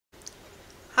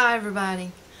Hi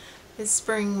everybody, it's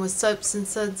Spring with Soaps and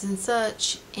Suds and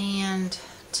such, and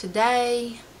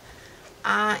today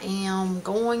I am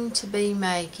going to be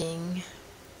making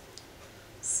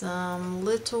some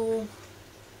little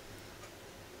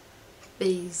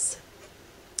bees.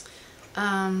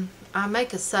 I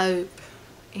make a soap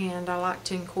and I like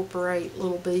to incorporate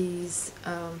little bees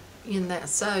in that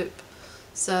soap,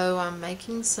 so I'm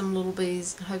making some little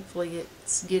bees. Hopefully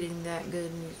it's getting that good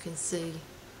and you can see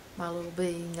my little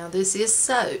bee. Now this is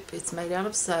soap. It's made out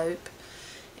of soap,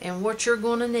 and what you're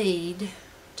going to need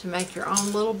to make your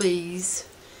own little bees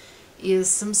is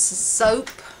some soap.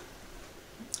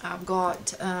 I've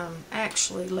got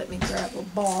actually, let me grab a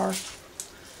bar.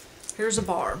 Here's a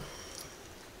bar,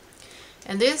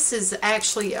 and this is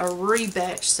actually a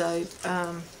rebatch soap,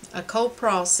 a cold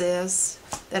process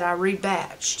that I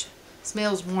rebatched.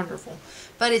 Smells wonderful,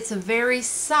 but it's a very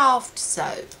soft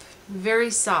soap. Very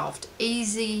soft,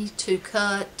 easy to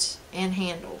cut and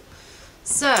handle.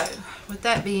 So with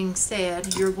that being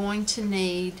said, you're going to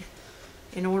need,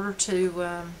 in order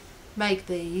to make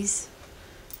these,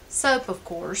 soap of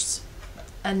course,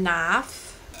 a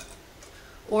knife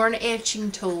or an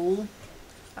etching tool.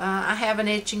 I have an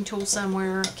etching tool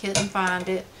somewhere, couldn't find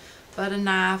it, but a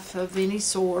knife of any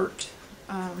sort,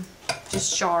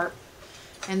 just sharp.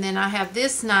 And then I have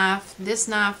this knife. This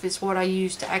knife is what I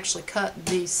use to actually cut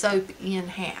the soap in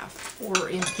half or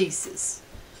in pieces.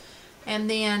 And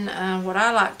then what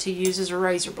I like to use is a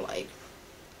razor blade.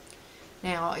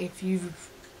 Now if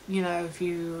if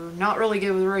you're not really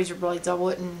good with razor blades, I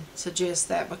wouldn't suggest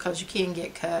that because you can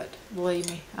get cut, believe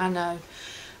me, I know.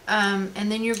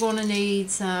 And then you're going to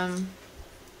need some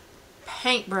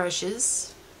paint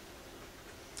brushes,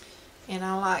 and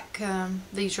I like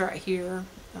these right here.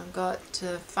 I've got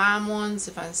fine ones,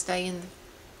 if I can stay in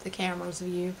the camera's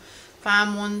view,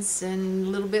 fine ones and a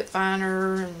little bit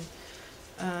finer,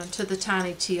 and to the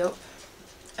tiny tip.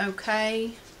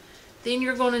 Okay, then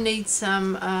you're going to need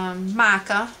some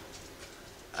mica,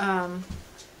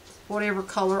 whatever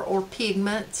color, or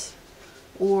pigment,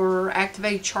 or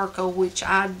activated charcoal, which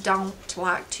I don't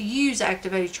like to use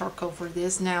activated charcoal for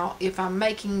this. Now if I'm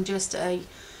making just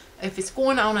if it's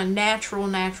going on a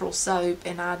natural soap,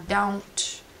 and I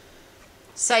don't,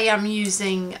 say I'm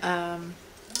using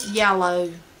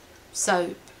yellow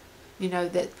soap,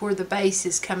 that where the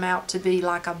bases come out to be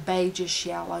like a beigeish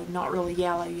yellow, not really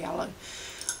yellow,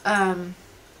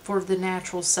 for the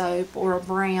natural soap, or a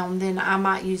brown, then I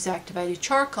might use activated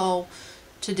charcoal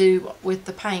to do with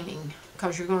the painting,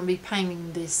 because you're going to be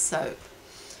painting this soap.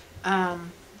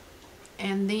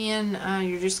 And then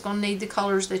you're just going to need the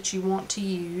colors that you want to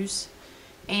use,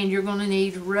 and you're going to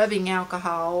need rubbing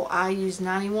alcohol. I use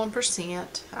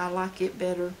 91%. I like it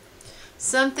better.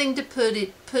 Something to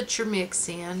put your mix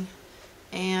in,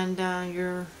 and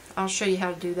I'll show you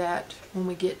how to do that when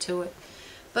we get to it.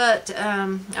 But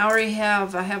I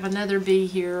have another bee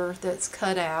here that's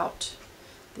cut out.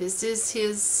 This is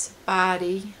his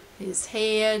body, his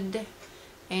head,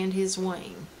 and his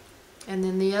wing, and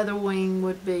then the other wing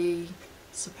would be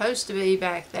supposed to be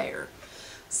back there.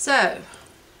 So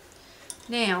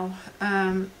now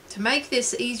to make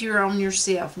this easier on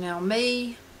yourself, now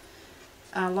me,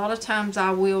 a lot of times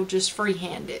I will just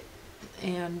freehand it,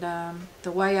 and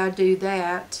the way I do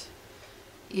that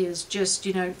is just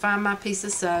find my piece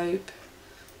of soap,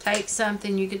 take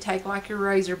something, you could take like your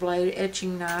razor blade,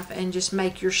 etching knife, and just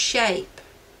make your shape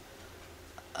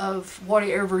of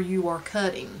whatever you are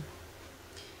cutting,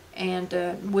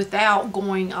 and without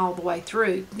going all the way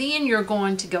through. Then you're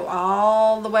going to go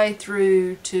all the way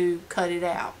through to cut it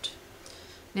out.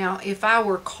 Now if I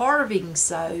were carving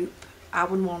soap, I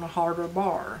would want a harder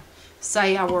bar.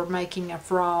 Say I were making a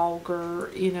frog, or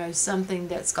something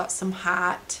that's got some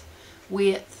height,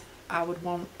 width, I would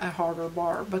want a harder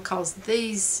bar, because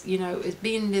these, it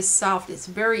being this soft, it's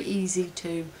very easy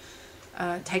to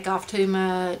take off too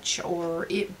much, or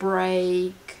it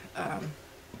break,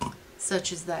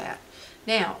 such as that.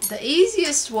 Now the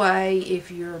easiest way, if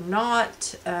you're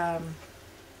not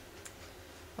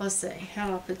let's see, how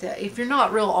do I put that, if you're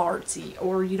not real artsy,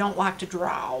 or you don't like to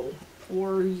draw,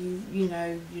 or you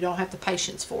don't have the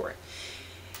patience for it,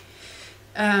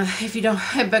 if you don't,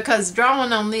 because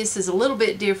drawing on this is a little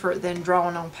bit different than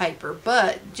drawing on paper,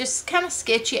 but just kind of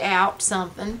sketch it out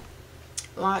something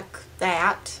like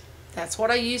that. That's what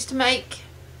I used to make,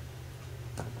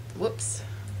 whoops,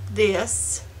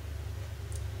 this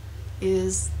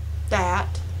is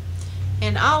that.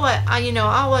 And all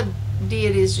I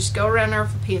did is just go around there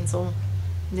with a pencil,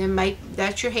 and then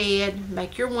that's your head,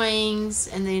 make your wings,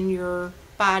 and then your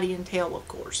body and tail, of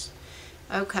course.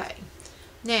 Okay,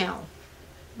 now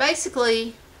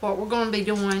basically what we're going to be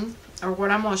doing or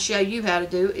what I'm going to show you how to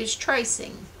do, is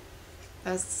tracing.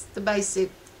 That's the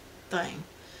basic thing.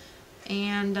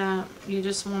 And you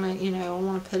just want to, I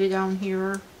want to put it on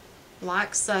here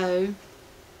like so.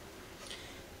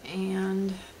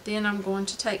 And then I'm going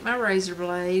to take my razor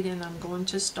blade and I'm going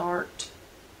to start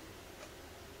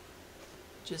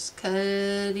just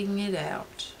cutting it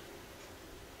out.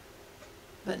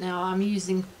 But now I'm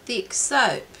using thick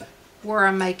soap. Where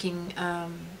I'm making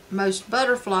most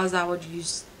butterflies, I would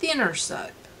use thinner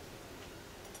soap.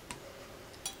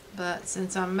 But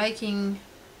since I'm making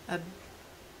a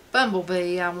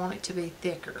bumblebee, I want it to be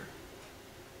thicker.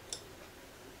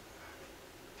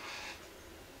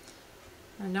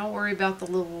 And don't worry about the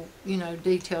little,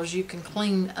 details. You can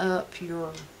clean up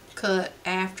your cut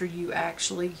after you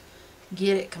actually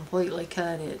get it completely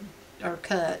cutted, or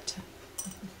cut.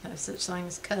 No such thing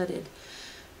as cutted.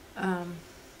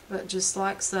 But just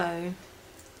like so,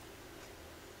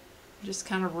 just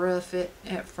kind of rough it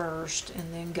at first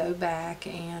and then go back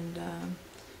and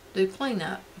do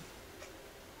cleanup.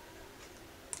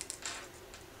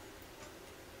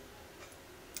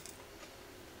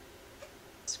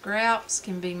 Scraps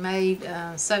can be made,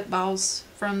 soap balls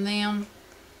from them.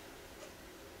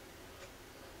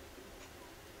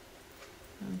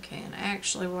 Okay, and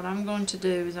actually what I'm going to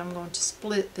do is I'm going to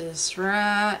split this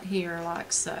right here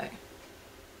like so.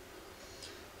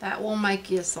 That will make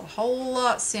this a whole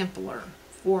lot simpler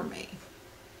for me.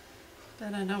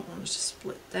 But I don't want to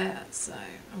split that, so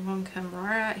I'm going to come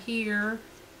right here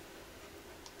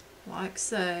like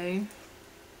so,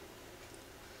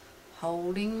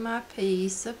 holding my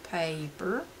piece of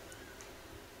paper,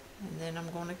 and then I'm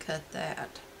going to cut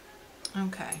that.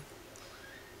 Okay,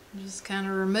 just kind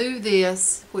of remove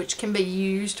this, which can be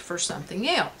used for something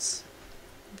else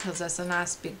because that's a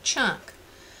nice big chunk.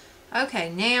 Okay,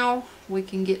 now we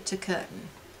can get to cutting,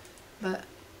 but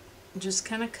just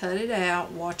kind of cut it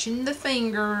out, watching the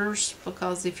fingers,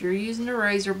 because if you're using a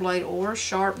razor blade or a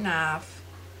sharp knife,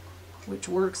 which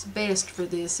works best for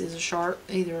this is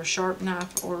either a sharp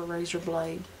knife or a razor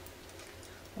blade.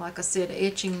 Like I said,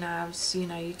 etching knives,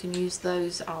 you can use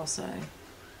those also.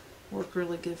 Work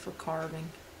really good for carving.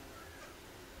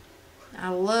 I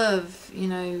love,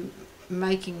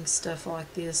 making stuff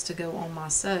like this to go on my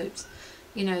soaps.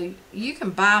 You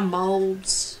can buy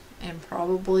molds and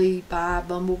probably buy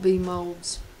bumblebee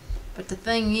molds, but the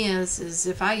thing is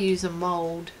if I use a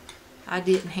mold, I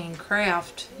didn't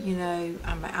handcraft,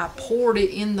 I poured it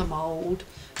in the mold.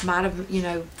 Might have,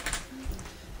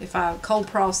 if I cold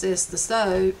processed the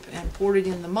soap and poured it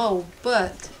in the mold,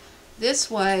 but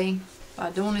this way, by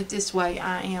doing it this way,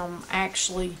 I am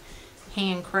actually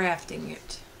handcrafting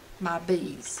it, my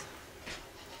bees.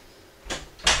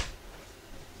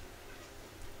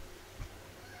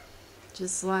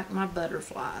 Just like my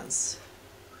butterflies.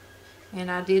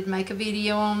 And I did make a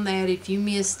video on that. If you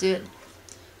missed it,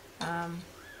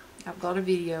 I've got a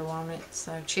video on it,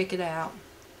 so check it out.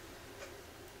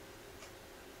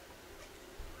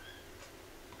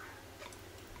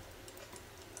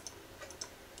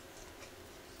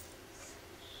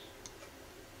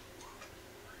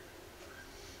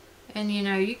 And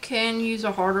you can use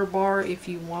a harder bar if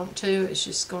you want to. It's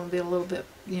just going to be a little bit,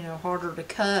 harder to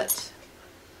cut.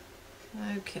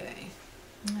 Okay,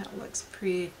 that looks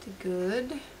pretty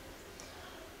good.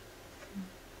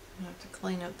 I have to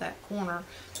clean up that corner,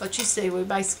 but you see we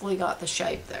basically got the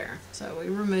shape there, so we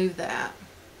remove that.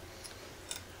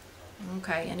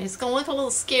 Okay, and it's gonna look a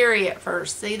little scary at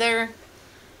first, see there,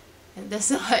 and this,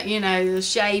 the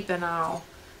shape and all,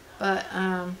 but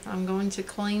I'm going to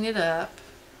clean it up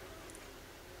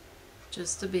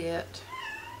just a bit.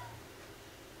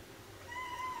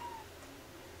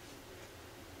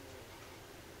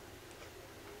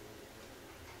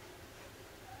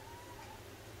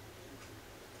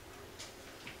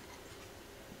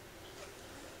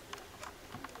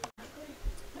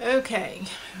 Okay,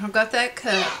 I've got that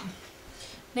cut.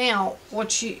 Now,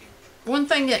 one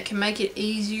thing that can make it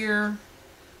easier,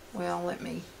 well, let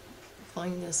me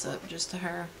clean this up just a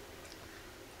hair,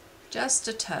 just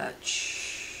a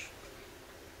touch.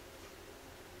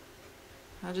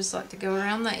 I just like to go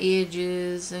around the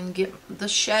edges and get the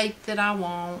shape that I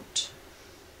want.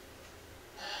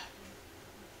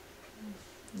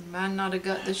 You might not have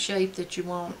got the shape that you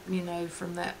want,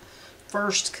 from that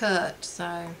first cut,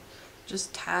 so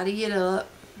just tidy it up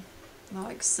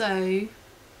like so.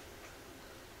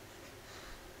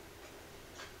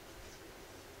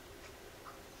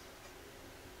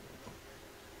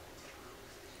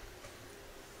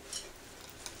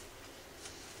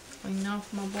 Clean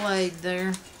off my blade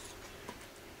there.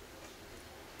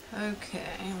 Okay,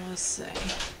 let's see.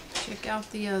 check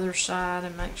out the other side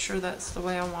and make sure that's the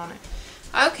way I want it.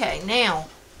 Okay, now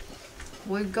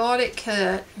we've got it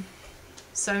cut.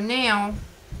 So now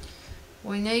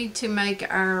we need to make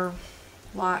our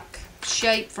like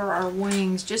shape for our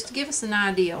wings just to give us an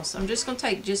idea. So I'm just going to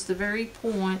take just the very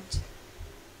point.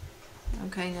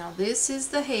 Okay, now this is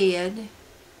the head.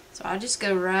 So I just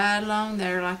go right along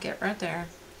there like that right there.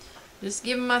 Just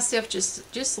giving myself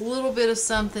just a little bit of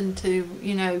something to,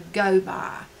 you know, go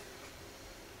by.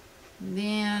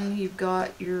 Then you've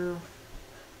got your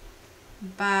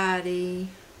body,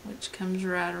 which comes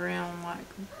right around like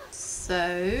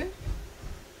so.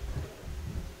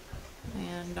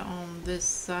 And on this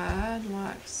side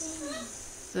like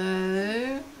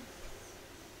so.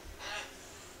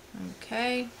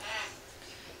 Okay.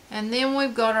 And then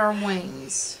we've got our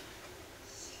wings.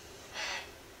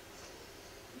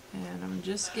 And I'm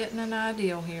just getting an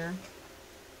idea here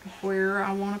of where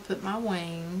I want to put my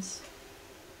wings.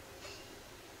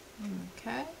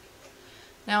 Okay.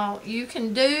 Now you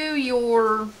can do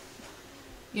your,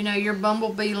 you know, your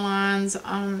bumblebee lines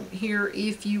on here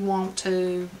if you want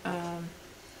to.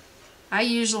 I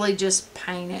usually just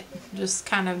paint it, just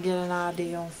kind of get an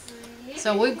idea.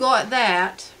 So we've got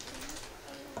that.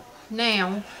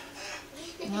 Now,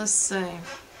 let's see. I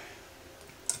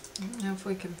don't know if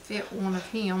we can fit one of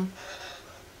him.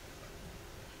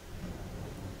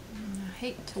 I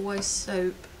hate to waste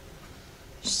soap.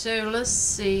 So let's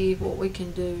see what we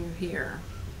can do here.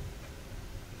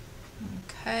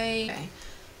 Okay.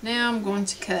 Now I'm going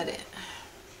to cut it.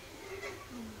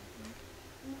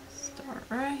 Start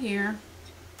right here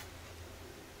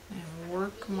and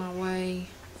work my way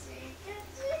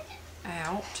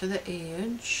out to the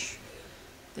edge.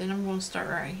 Then I'm going to start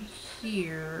right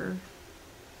here.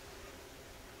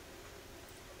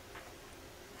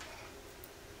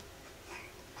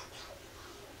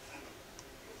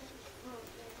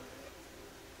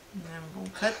 And I'm going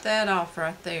to cut that off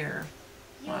right there,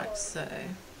 like so.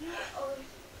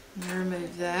 And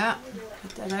remove that.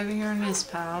 Put that over here in this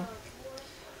pile.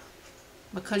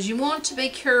 Because you want to be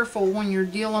careful when you're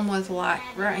dealing with, like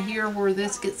right here where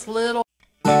this gets little.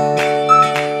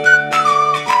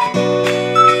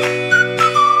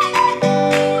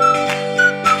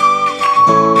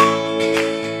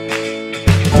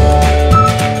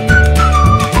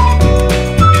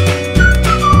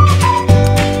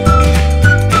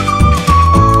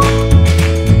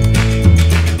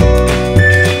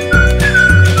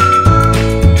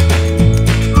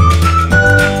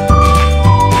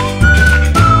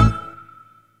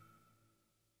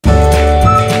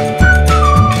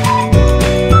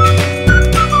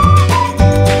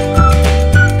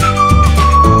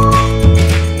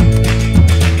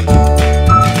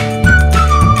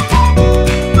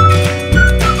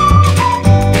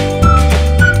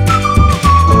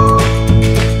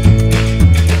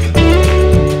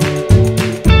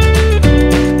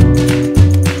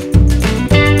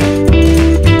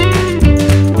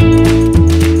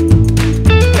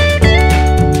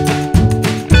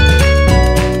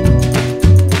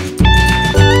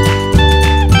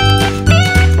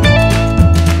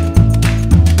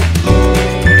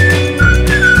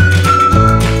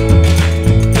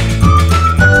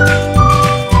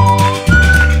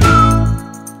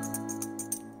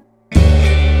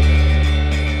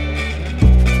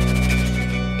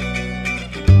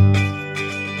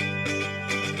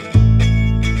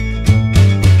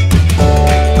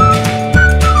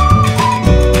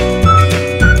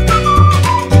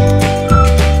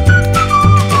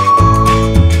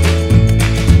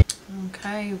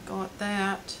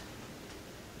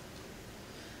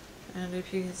 And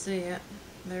if you can see it,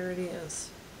 there it is.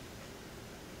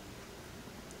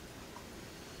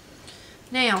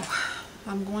 Now,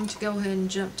 I'm going to go ahead and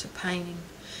jump to painting.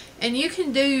 And you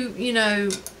can do, you know,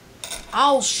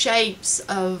 all shapes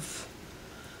of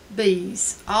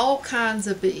bees, all kinds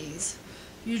of bees.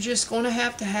 You're just going to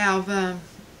have,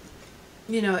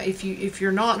 you know, if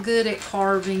you're not good at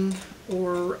carving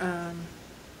or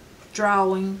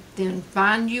drawing, then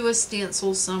find you a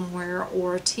stencil somewhere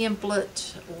or a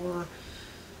template, or,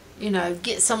 you know,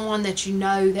 get someone that you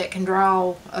know that can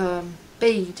draw a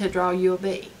bee to draw you a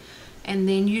bee. And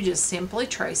then you just simply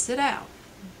trace it out.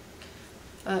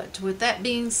 But with that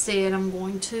being said, I'm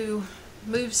going to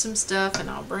move some stuff and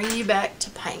I'll bring you back to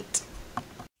paint.